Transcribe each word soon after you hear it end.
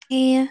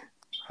Hey,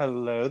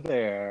 Hello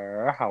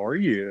there. How are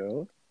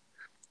you?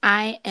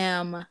 I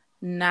am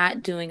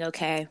not doing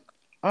okay.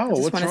 I Oh,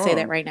 just what's want to say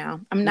that wrong? right now.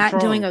 I'm What's not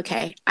doing wrong?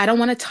 okay. I don't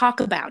want to talk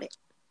about it.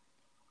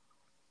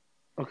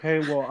 Okay,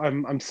 well,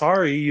 I'm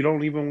sorry. You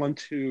don't even want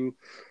to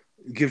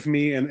give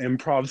me an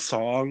improv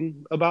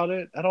song about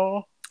it at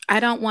all? I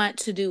don't want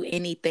to do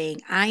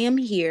anything. I am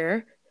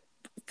here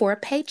for a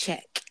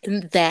paycheck,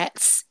 and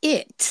that's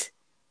it.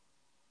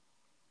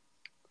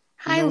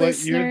 You Hi, know what?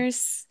 You're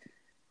listeners.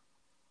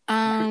 you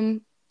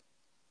Um,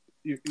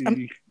 you I'm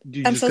you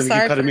you're I'm just so gonna keep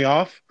sorry cutting me for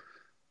off?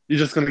 You're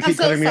just gonna I'm keep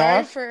so cutting me sorry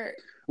off for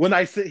when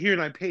I sit here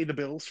and I pay the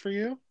bills for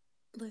you?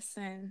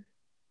 listen.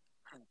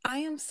 I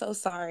am so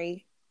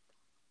sorry.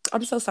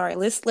 I'm so sorry.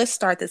 Let's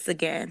start this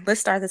again. Let's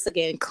start this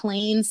again.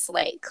 Clean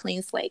slate,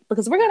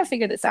 because we're Yeah, gonna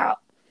figure this out.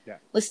 yeah.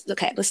 Let's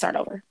start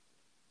over.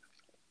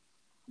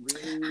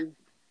 Really?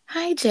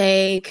 Hi,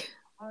 Jake.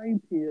 Hi,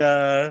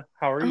 Tia.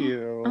 How are Oh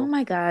you?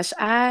 my gosh.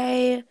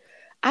 I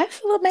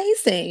feel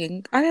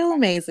amazing. I feel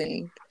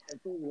amazing. I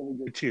feel really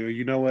good too.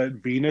 You know what?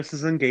 Venus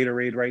is in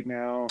Gatorade right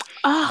now.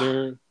 Oh,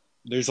 There,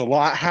 there's a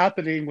lot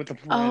happening with the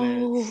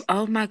oh, planets.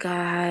 oh my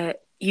God.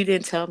 You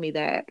didn't tell me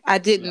that. I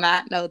did Yeah,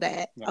 not know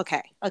that. yeah,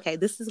 Okay. Okay.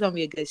 This is gonna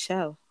be a good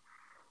show.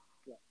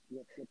 yeah.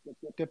 Yep, yep,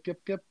 yep, yep,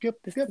 yep, yep,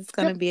 This yep, is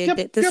gonna yep, be a yep,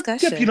 good yep, yep.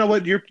 You discussion. know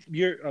what? You're.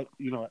 You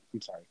know what?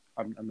 I'm sorry.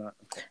 I'm not.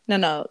 Okay. No,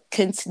 no.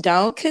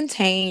 Don't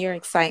contain your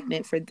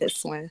excitement for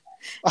this one.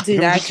 Do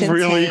I'm not just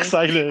really contain.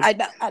 excited.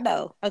 I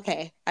know.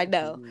 Okay. I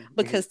know. Mhm, mhm.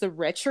 Because the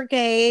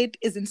retrograde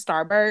is in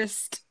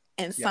Starburst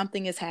and Yeah,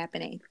 something is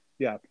happening.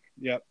 yeah,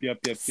 yep, yep,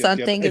 yep, yep, yep.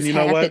 Something And is you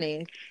know what?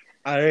 happening.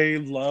 I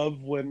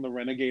love when the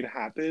Renegade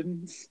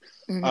happens.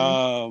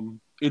 Hmm.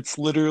 It's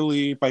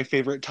literally my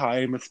favorite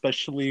time,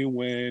 especially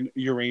when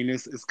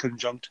Uranus is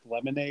conjunct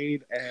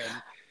Lemonade, and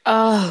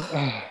Oh,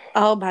 uh,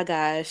 oh my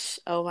gosh.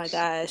 Oh my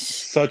gosh.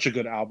 such a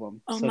good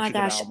album. Oh my Such a good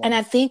gosh. And I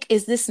album. think,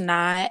 is this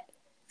not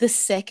the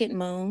second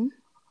moon?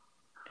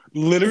 Is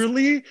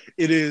Literally,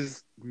 it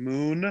is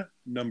Moon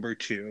number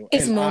two,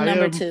 it's and moon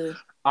number two?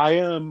 I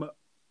am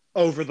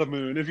over the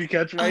moon. If you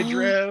catch my Oh,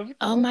 drift,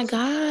 oh my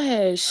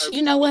gosh. I'm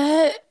You know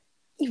what?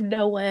 You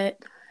know what?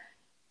 what?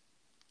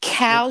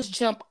 Cows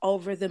jump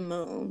over the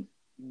moon.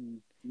 Mm,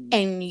 mm,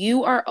 And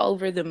you are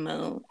over the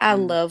moon. I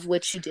mm. love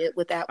what you did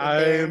with that one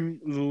there. I'm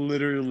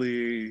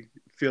literally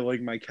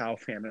feeling my cow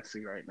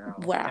fantasy right now,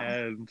 Wow.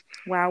 and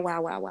Wow,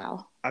 wow, wow,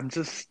 wow. I'm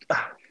just,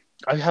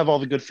 I have all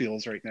the good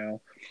feels right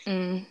now.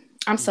 Mm,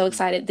 I'm so Mhm.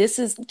 excited. This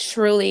is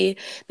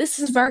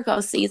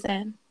Virgo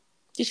season.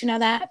 Did you know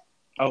that?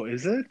 Oh,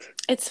 is it?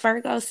 It's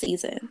Virgo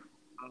season.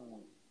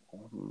 Oh.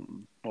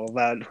 Well,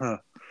 that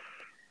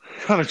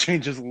kind of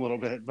changes a little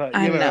bit, but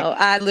I know.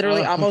 I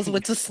literally uh, almost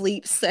went to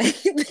sleep saying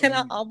that. I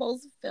my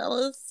almost fell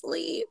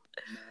asleep.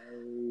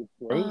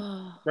 throat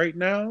Oh, right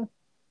now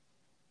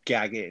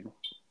gagging.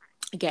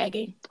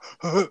 gagging.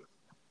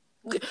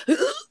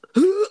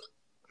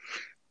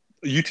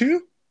 You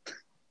too?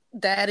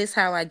 That is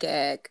how I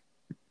gag.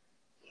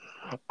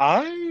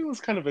 I was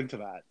kind of into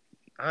that.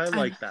 I I,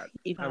 like that.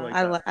 you I know, like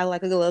that. I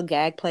like a little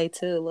gag play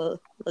too. A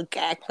little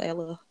gag play. A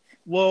little.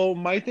 Well,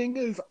 my thing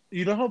is,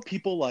 you know how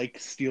people like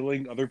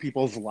stealing other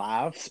people's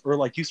laughs, or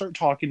like you start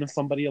talking to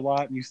somebody a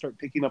lot and you start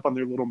picking up on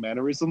their little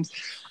mannerisms.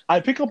 I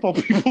pick up on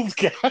people's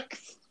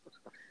gags.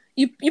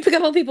 You pick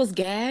up on people's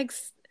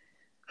gags.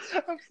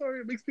 I'm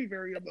sorry, it makes me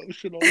very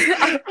emotional.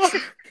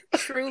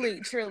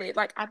 Truly,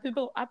 like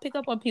I pick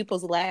up on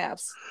people's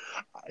laughs.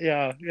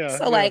 Yeah, yeah,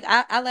 So yeah. like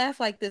I laugh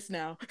like this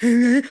now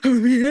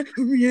because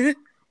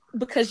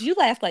you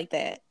laugh like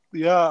that.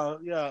 Yeah,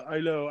 yeah, I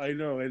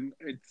know, and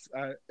it's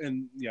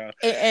and yeah.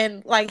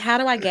 And like, how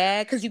do I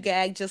gag? Because you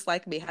gag just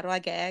like me. How do I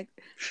gag?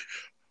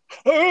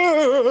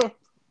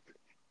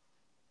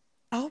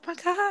 Oh my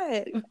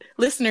God.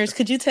 Listeners,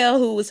 could you tell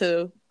who was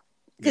who?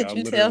 Yeah, Could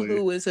you tell literally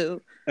who was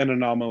who? an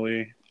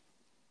anomaly.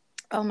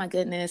 Oh my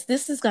goodness.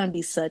 This is going to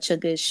be such a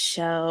good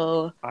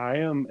show. I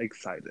am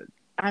excited.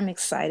 I'm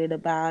excited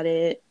about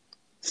it.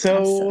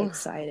 I'm so So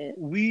excited.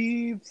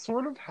 we've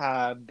sort of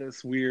had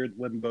this weird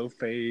limbo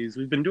phase.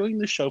 We've been doing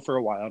this show for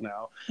a while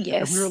now,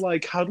 and we were Yes.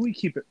 like, how do we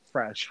keep it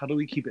fresh? How do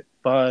we keep it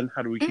fun?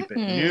 How do we keep it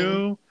Mm-mm.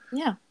 new?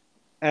 Yeah.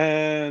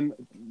 And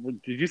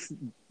did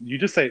you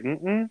just say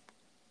mm-mm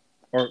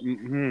or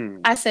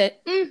mm-hmm? I said,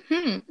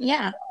 mm-hmm.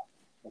 Yeah.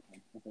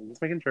 Okay, okay,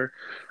 just making sure.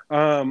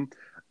 Um,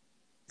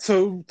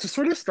 so to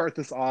sort of start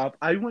this off,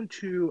 I want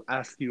to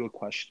ask you a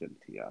question,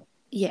 Tia.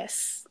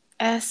 Yes.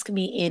 Ask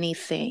me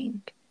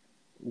anything.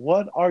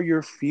 What are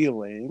your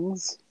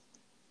feelings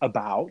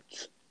about,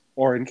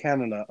 or in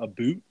Canada, about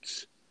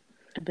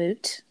A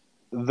boot.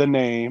 the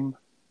name?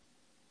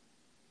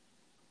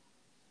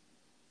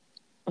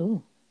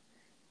 Ooh,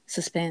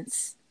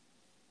 suspense.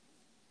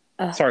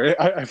 Uh, Sorry,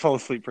 I fell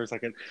asleep for a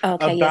second.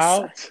 okay, yes.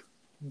 About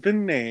the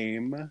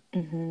name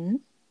Mm-hmm.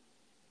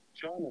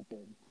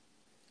 Jonathan.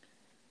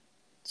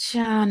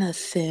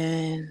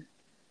 Jonathan.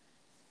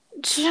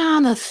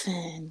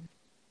 Jonathan.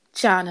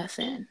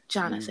 Jonathan. Hmm.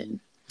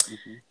 Jonathan.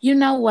 Hmm. You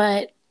know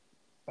what?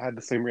 I had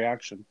the same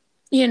reaction.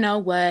 You know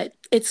what?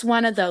 It's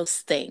one of those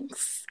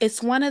things.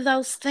 It's one of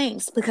those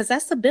things because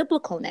that's a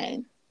biblical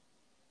name.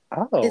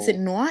 Is it Oh,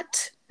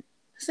 not?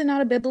 Is it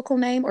not a biblical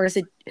name? Or is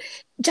it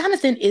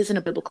Jonathan isn't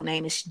a biblical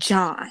name, it's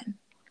John.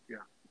 yeah,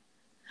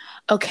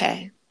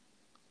 Okay.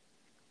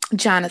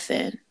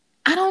 Jonathan.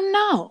 I don't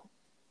know.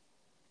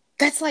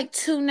 That's like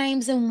two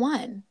names in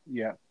one.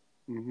 yeah.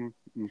 Mm-hmm,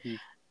 mm-hmm.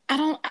 I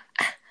don't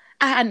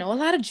I know a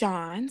lot of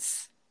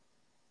Johns,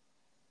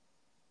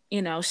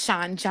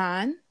 Sean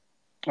John.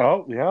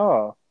 Oh,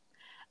 yeah.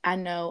 I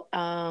know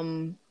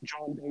John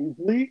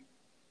Daisley.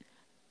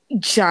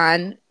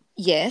 John,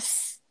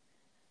 yes.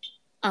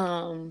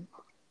 And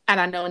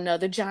I know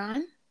another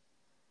John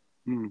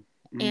Mm,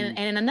 and mm.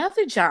 and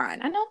another John.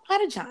 I know a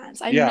lot of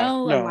Johns. I Yeah,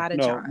 know a no, lot of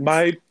no. Johns.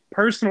 My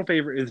personal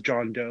favorite is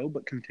John Doe,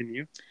 but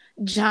continue.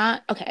 John,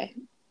 okay.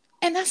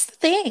 And that's the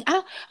thing. I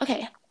don't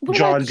okay. What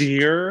about John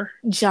Deere.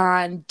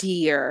 John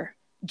Deere?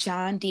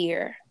 John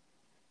Deere.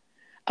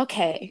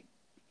 Okay.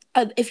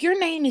 If your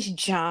name is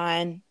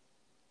John,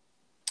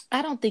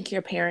 I don't think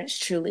your parents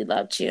truly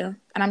loved you.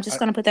 And I'm just I,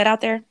 going to put that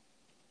out there.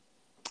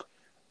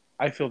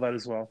 I feel that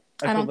as well.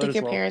 I I feel don't that think as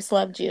your well. parents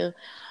loved you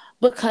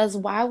because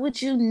why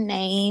would you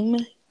name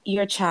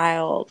your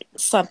child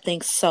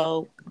something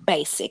so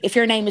basic? If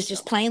your name is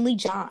just plainly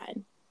John,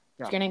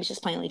 if Yeah. your name is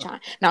just plainly John.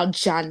 Now,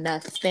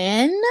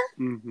 Jonathan,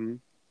 Mm-hmm.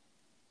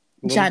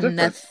 A little different.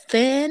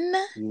 Jonathan,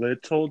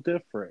 Little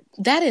different.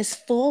 that is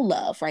full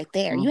love right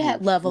there. You Mm-hmm.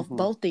 had love of Mm-hmm.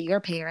 both of your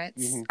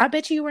parents. Mm-hmm. I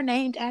bet you were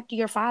named after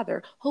your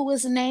father, who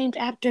was named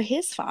after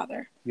his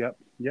father, Yep.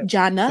 Yep. So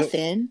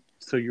Jonathan.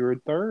 so you're a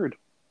third.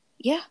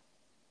 Yeah.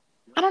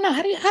 I don't know.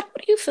 What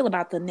do you feel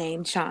about the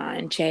name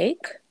John,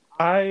 Jake?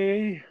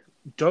 I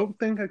don't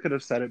think I could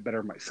have said it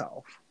better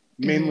myself.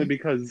 Mainly Mm-hmm.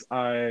 because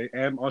I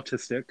am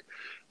autistic.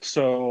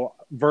 So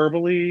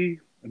verbally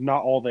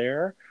not all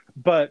there,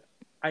 but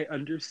I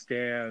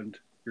understand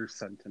your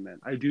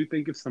sentiment. I do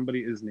think if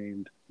somebody is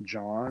named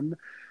John,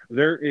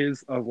 there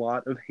is a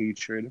lot of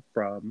hatred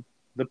from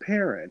the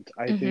parent.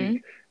 I Mm-hmm.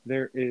 think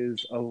there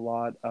is a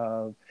lot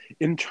of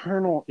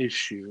internal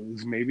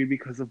issues, maybe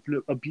because of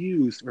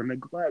abuse or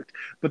neglect.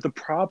 But the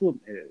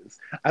problem is,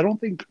 I don't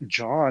think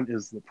John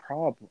is the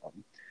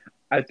problem.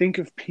 I think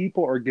if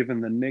people are given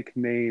the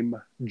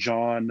nickname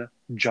John,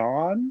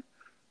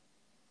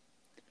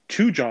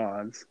 two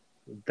Johns,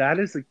 that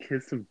is a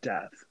kiss of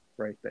death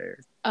right there.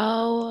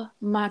 Oh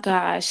my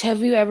gosh.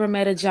 Have you ever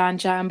met a John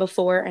John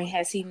before and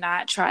has he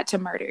not tried to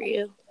murder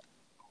you?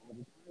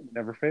 It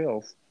never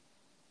fails.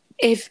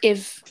 If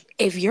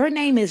your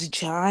name is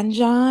John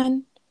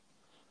John,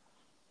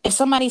 if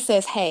somebody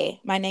says,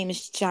 "Hey, my name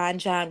is John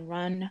John,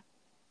 run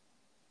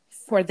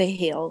for the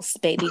hills,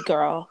 baby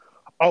girl."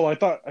 Oh, I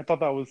thought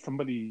that was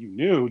somebody you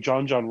knew,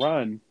 John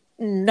Run.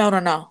 No, no,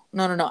 no.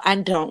 No, no, no. I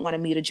don't want to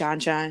meet a John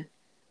John.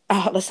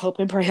 Oh, let's hope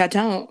and pray I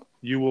don't.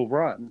 You will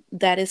run.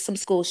 That is some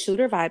school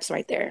shooter vibes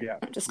right there. Yeah,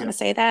 I'm just gonna yep,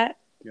 say that.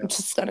 I'm yep.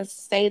 just gonna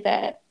say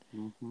that.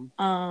 Hmm.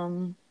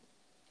 Um,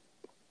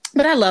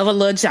 but I love a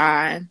little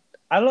John.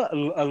 I love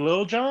a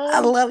Little I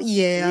John. love, We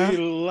yeah.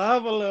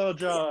 love a Little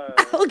John.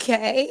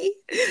 Okay.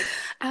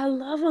 I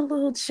love a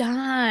little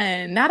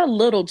John, not a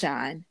little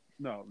John.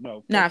 No,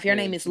 no, Now, fuck if your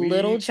name kids. is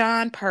Little We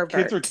John, kids are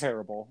pervert.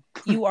 terrible.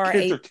 You are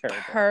Kids a are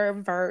terrible.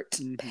 pervert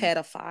Hmm.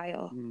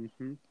 pedophile. Hmm.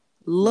 Hmm.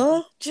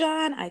 Little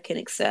John, I can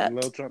Little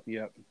accept. John.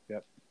 Yep,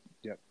 yep,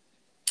 yep.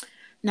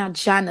 Now,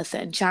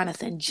 Nathan, John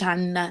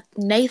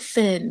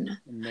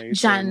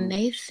Nathan.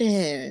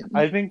 Nathan.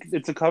 I think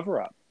it's a cover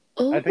up.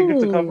 I think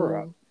it's a cover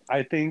up. Ooh.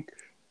 I think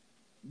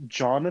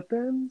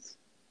Jonathan's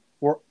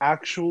were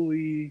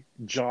actually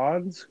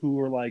Johns who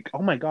were like,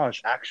 oh my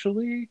gosh,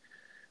 actually,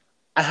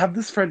 I have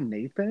this friend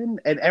Nathan,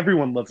 and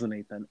everyone loves a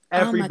Nathan. Oh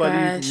my Everybody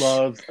gosh.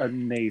 loves a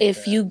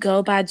If you Nathan.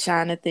 go by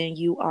Jonathan,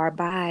 you are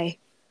by.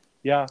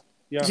 Yeah,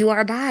 yeah, You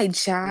are by yeah.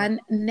 John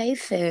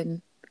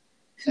Nathan.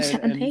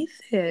 John And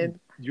Nathan.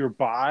 you're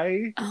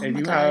bi, Oh and my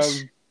you have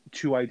gosh.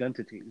 two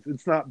identities.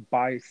 It's not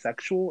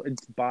bisexual,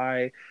 it's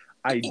bi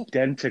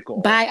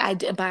identical.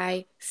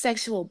 By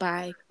sexual,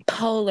 by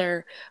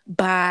polar,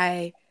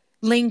 by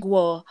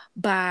lingual,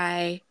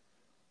 by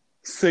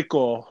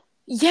Sickle,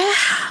 yeah.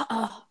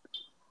 Oh,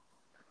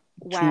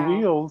 two wow.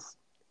 wheels,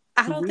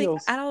 two I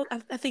wheels. don't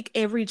I think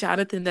every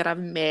Jonathan that I've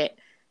met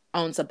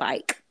owns a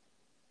bike.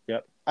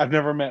 Yep. I've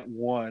never met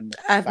one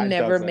I've that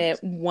never doesn't.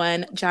 met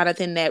one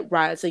Jonathan that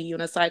rides a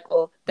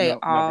unicycle. They No,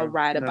 all never,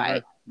 ride a never.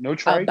 bike, No a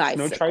trikes, no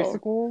bicycle.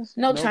 tricycles.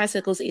 No Nope.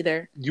 tricycles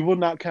either. You will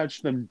not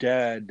catch them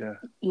dead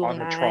You will on a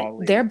not.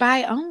 They're trolley.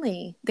 bi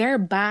only. They're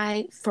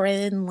bi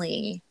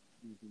friendly.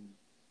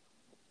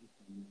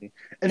 And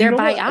you They're know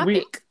what?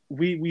 biopic.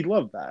 We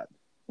love that.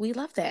 We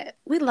love that.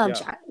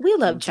 Yeah. We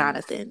love Hmm.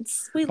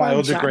 Jonathans. We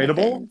love Biodegradable.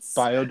 Jonathans.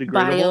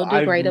 Biodegradable.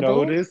 I've Biodegradable.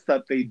 noticed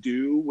that they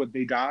do when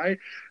they die,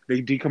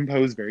 they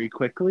decompose very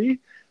quickly.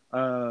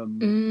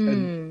 And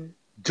Mm.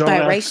 don't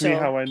ask me Biracial.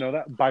 how I know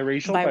that.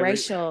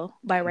 Biracial,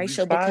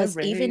 Biracial. Because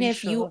even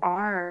if you biracial.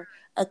 are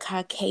a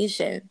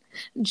Caucasian,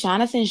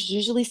 Jonathans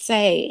usually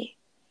say,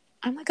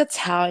 I'm like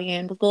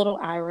Italian with a little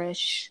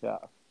Irish, Yeah,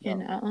 you yeah,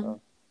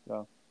 know. yeah,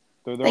 yeah.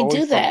 They're They do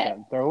always that.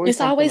 something. They're always It's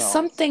something always else.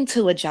 something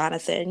to a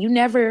Jonathan. You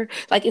never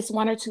like it's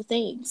one or two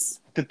things.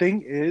 The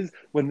thing is,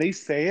 when they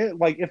say it,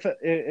 like if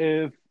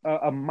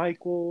a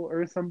Michael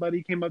or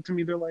somebody came up to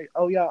me, they're like,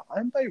 "Oh yeah,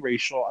 I'm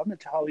biracial. I'm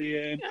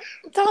Italian,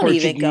 Don't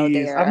even go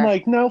Portuguese." I'm there.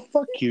 like, "No,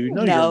 fuck you.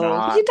 No, you're No,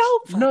 you not.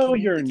 don't No,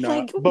 fucking you're not."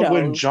 like But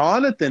when no.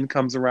 Jonathan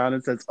comes around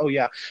and says, "Oh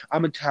yeah,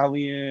 I'm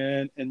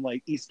Italian and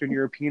like Eastern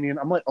European,"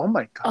 I'm like, "Oh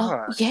my Oh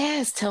God,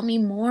 yes, tell me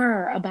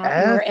more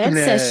about your ethnic,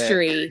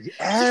 ancestry.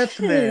 Yes.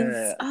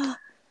 ethnic."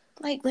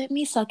 Like let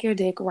me suck your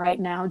dick right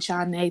now,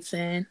 John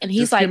Nathan. And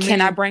he's Just like,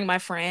 "Can I bring my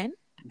friend?"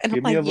 And I'm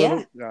give me like, a "Yeah."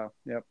 little,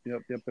 yeah,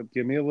 yep.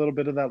 Give me a little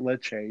bit of that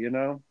leche, you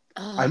know.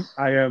 Uh,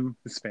 I am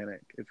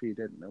Hispanic. If you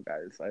didn't know,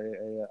 guys,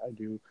 I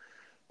do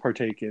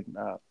partake in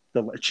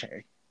the leche.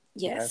 Okay.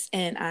 yes,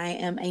 and I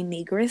am a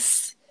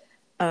negress.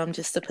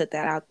 Just to put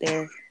that out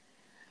there.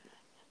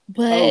 Oh,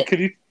 But could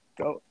you?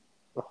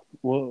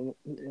 Oh, we'll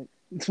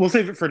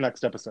save it for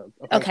next episode.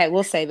 Okay. okay,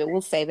 we'll save it.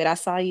 We'll save it. I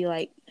saw you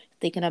like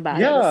thinking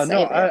about it. Let's Yeah.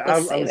 No. save it. Let's I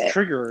save was it.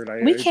 triggered.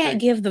 We I can't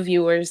think. give the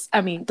viewers,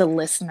 I mean, the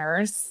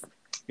listeners,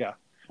 Yeah.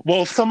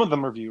 Well, some of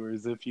them are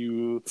viewers. If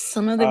you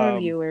some of the um,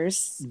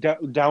 reviewers.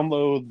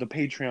 download the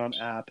Patreon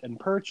app and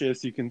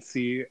purchase, you can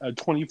see a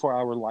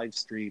 24-hour live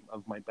stream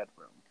of my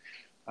bedroom.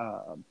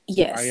 I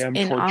Yes. am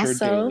And tortured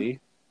also, daily.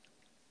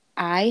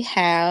 I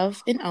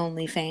have an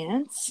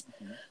OnlyFans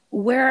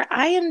where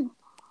I am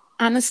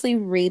honestly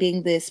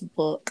reading this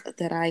book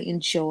that I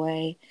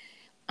enjoy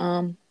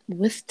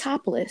with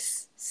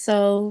topless.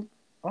 So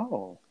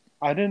Oh,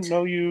 I didn't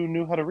know you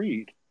knew how to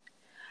read.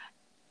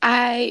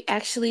 I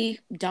actually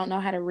don't know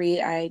how to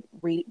read. I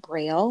read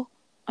Braille.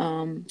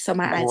 So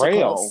my eyes are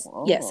Braille. closed.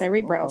 Yes, I Oh,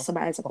 read Braille, okay. so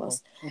my eyes are Okay.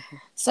 closed.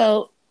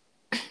 So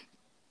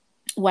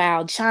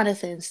wow,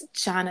 Jonathan's.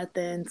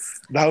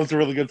 That was a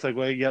really good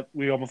segue. Yep,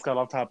 we almost got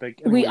off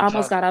topic. We Anyway,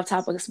 almost John. got off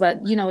topics,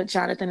 but you know what?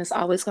 Jonathan is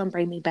always going to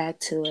bring me back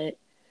to it.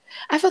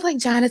 I feel like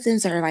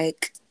Jonathan's are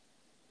like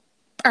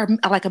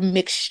a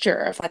mixture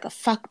of like a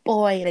fuck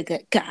boy and a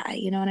good guy.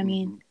 You know what I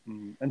mean?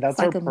 And It's that's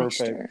our like a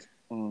mixture, perfect,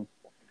 mm,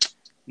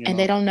 you and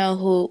they know. don't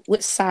know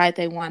which side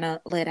they want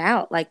to let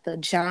out. Like the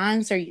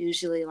Johns are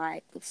usually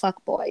like the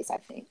fuck boys, I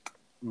think,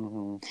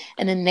 hmm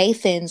and the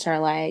Nathans are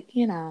like,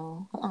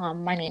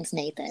 my name's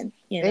Nathan.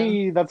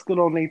 Hey, that's good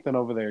old Nathan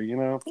over there, you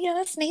know. Yeah,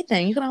 that's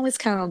Nathan. You can always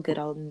count on good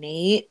old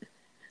Nate.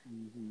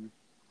 hmm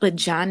But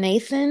John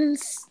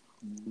Nathan's,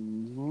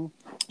 hmm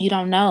you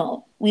don't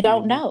know. We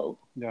don't hmm know.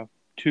 Yeah,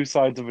 two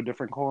sides of a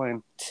different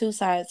coin. Two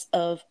sides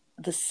of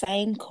the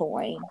same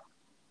coin.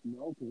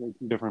 No, because they're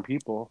two different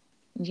people.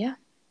 Yeah.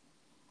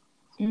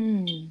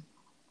 Mm,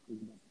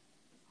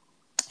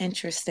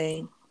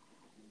 interesting.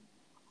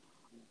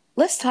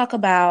 Let's talk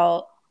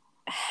about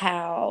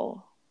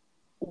how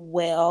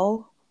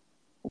well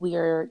we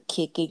are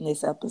kicking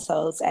this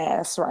episode's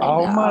ass right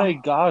Oh my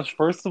now. gosh.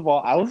 First of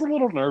all, I was a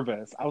little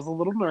nervous. I was a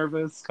little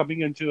nervous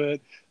coming into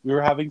it. We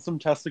were having some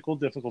testicle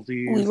We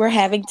difficulties. were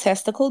having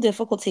testicle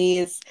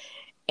difficulties,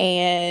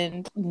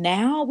 and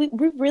now we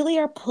really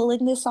are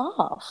pulling this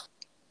off.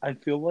 I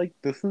feel like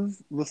this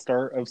is the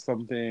start of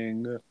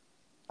something.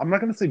 I'm not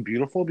going to say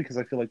beautiful because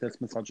I feel like that's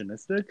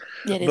misogynistic,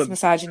 It is but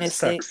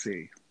misogynistic,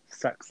 sexy.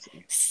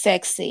 Sexy.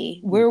 sexy.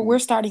 We're hmm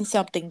starting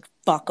something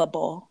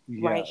fuckable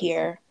right Yes.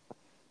 here.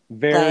 Like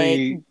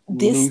Very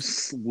this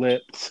loose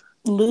lipped.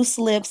 loose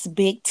lips,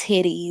 big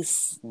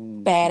titties,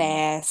 hmm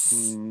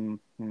badass.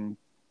 hmm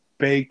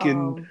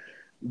Bacon Um,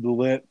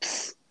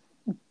 lips.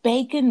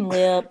 bacon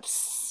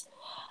lips,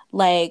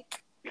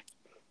 like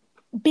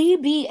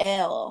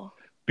BBL.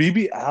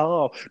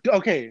 BBL.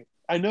 Okay,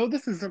 I know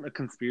this isn't a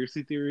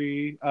conspiracy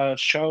theory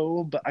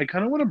show, but I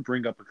kind of want to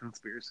bring up a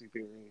conspiracy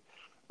theory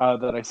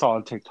that I saw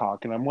on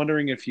TikTok, and I'm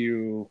wondering if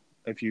you,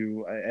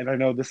 and I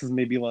know this is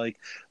maybe like,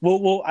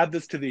 we'll add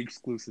this to the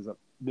exclusive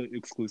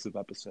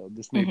episode.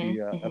 This may Hmm be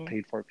a hmm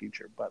paid for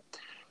feature, but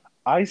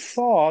I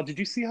saw. Did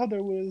you see how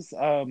there was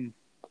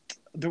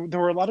there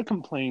were a lot of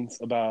complaints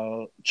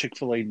about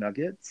Chick-fil-A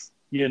nuggets?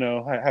 You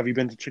know, have you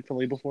been to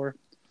Chick-fil-A before?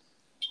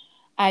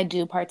 I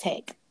do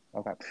partake.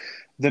 Okay.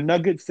 The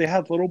nuggets, they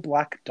have little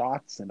black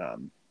dots in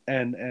them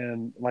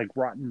and like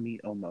rotten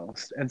meat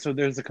almost. And so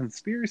there's a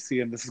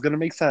conspiracy, and this is going to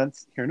make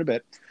sense here in a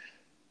bit,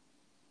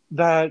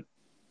 that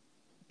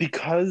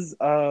because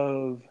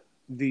of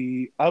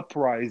the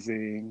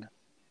uprising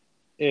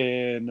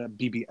in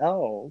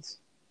BBLs,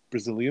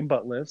 Brazilian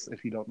butt lifts,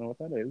 if you don't know what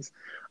that is,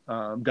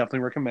 definitely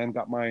recommend.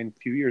 Got mine a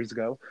few years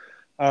ago.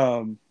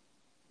 Um,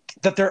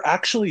 that they're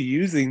actually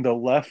using the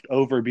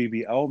leftover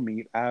BBL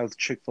meat as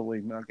Chick-fil-A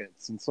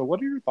nuggets. And so,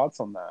 what are your thoughts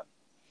on that?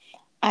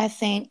 I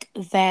think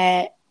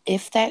that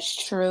if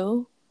that's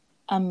true,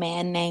 a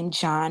man named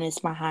John is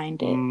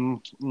behind it.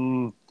 Mm,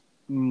 mm,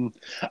 mm.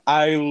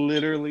 I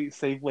literally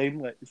same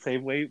wave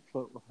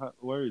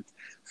words,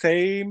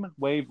 same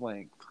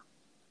wavelength.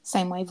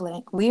 Same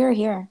wavelength. We are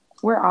here.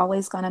 We're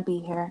always going to be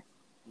here.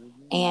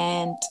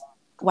 And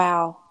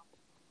wow.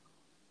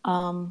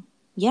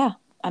 Yeah,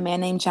 a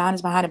man named John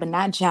is behind it, but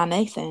not John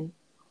Nathan.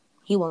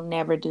 He will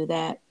never do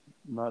that.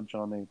 Not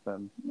John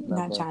Nathan.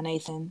 Not Never. John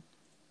Nathan.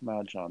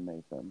 Not John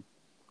Nathan.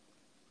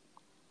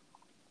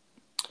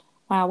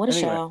 Wow, what a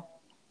Anyway, show.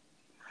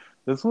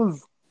 this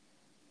was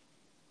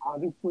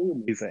honestly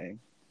amazing.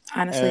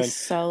 Honestly, And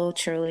so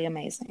truly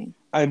amazing.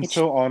 I'm It's,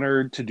 so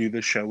honored to do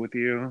this show with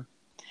you.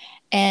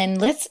 and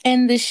let's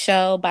end this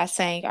show by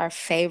saying our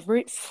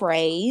favorite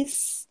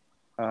phrase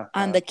on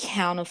Uh-huh. the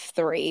count of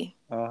three.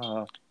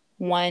 Uh-huh.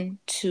 One,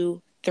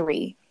 two,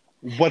 three.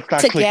 What's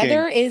that clicking?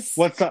 Together is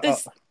What's that?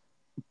 this.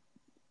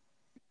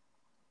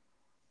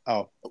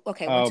 Oh.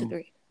 Okay, one, two, Um,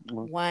 three.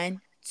 One,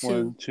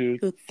 one, two,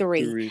 two,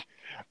 three. three.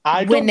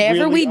 I don't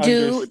Whenever really we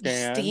do,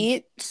 understand. see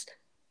it.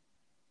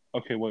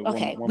 Okay, wait,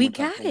 Okay, one we more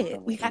time, got one more it.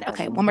 time, We one got more it. time,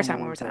 Okay, one more one more time, time,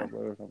 one one more more time, time.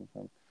 one more time, one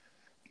more time.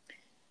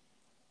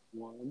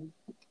 One,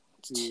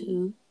 two,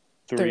 Two,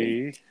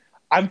 three. three.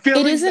 I'm It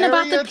feeling isn't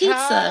about very the pizza.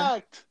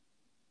 attacked.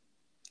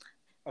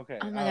 Okay,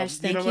 Oh my gosh,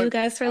 you know thank you what?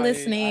 guys for I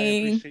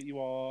listening. appreciate you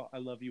all. I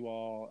love you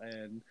all.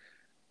 And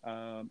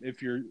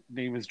if your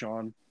name is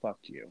John, fuck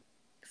you.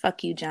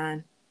 Fuck you,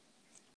 John.